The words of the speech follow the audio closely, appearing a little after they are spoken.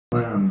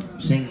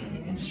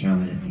singing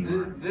instrument if you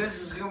want.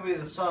 This is gonna be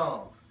the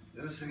song.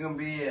 This is gonna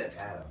be it.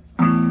 Adam.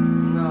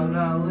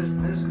 No,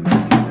 listen. This is gonna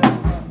be the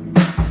best song.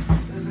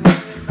 This is gonna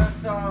be the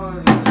best song of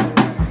the night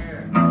right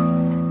here.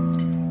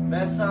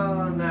 Best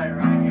song of the night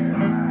right here.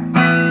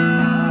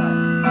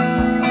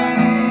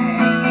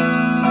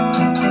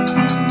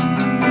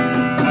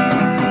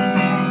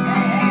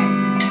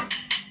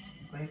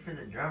 Wait for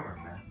the drummer,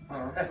 man.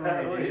 That's what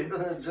I do.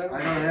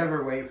 I don't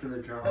ever wait for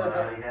the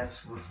drummer.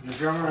 That's The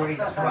drummer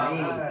waits for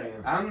me.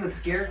 I'm the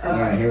scarecrow.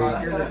 Alright, here we go.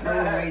 Fucker. The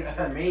drummer waits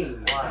for me.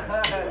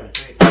 1, 2,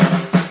 3.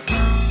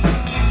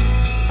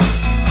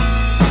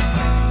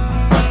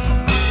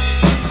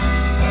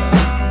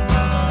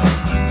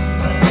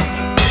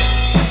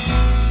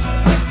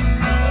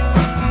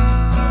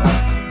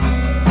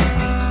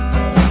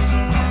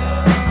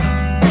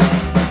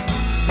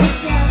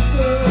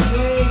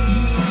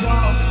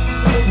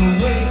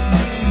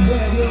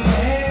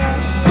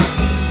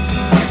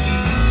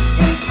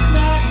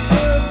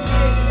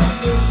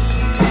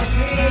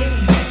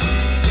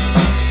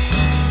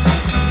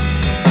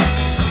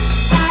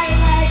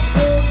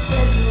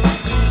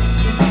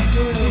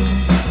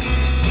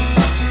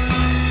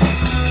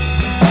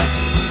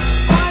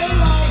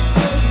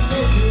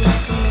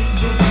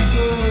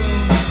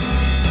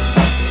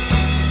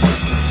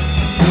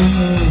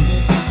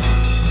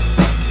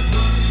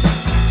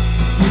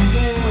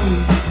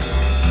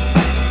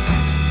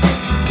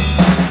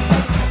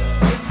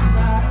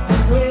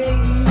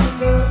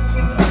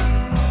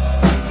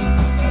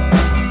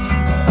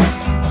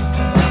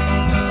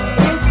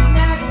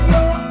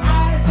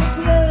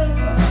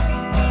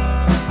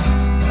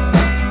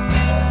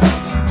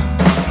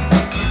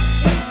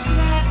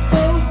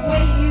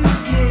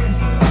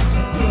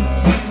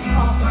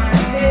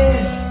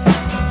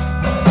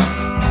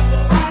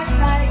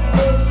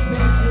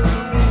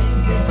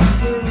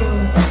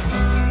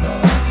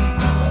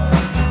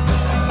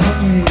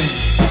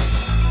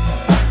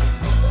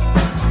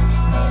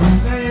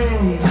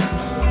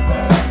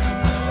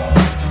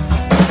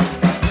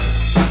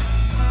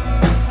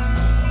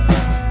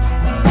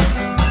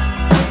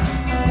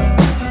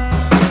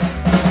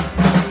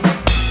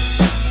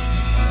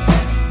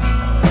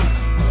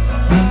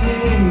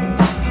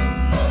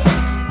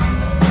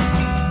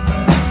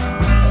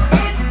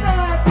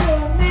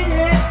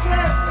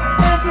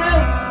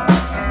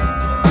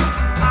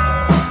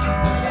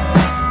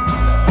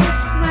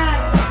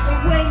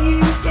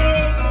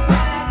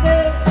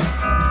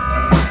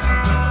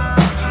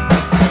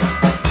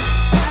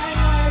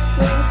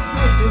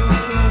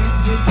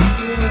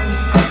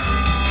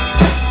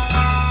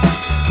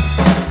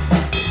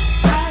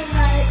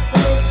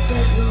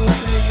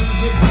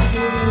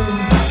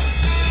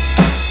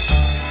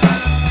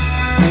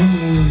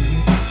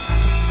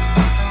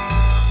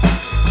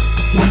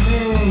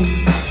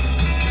 Hey.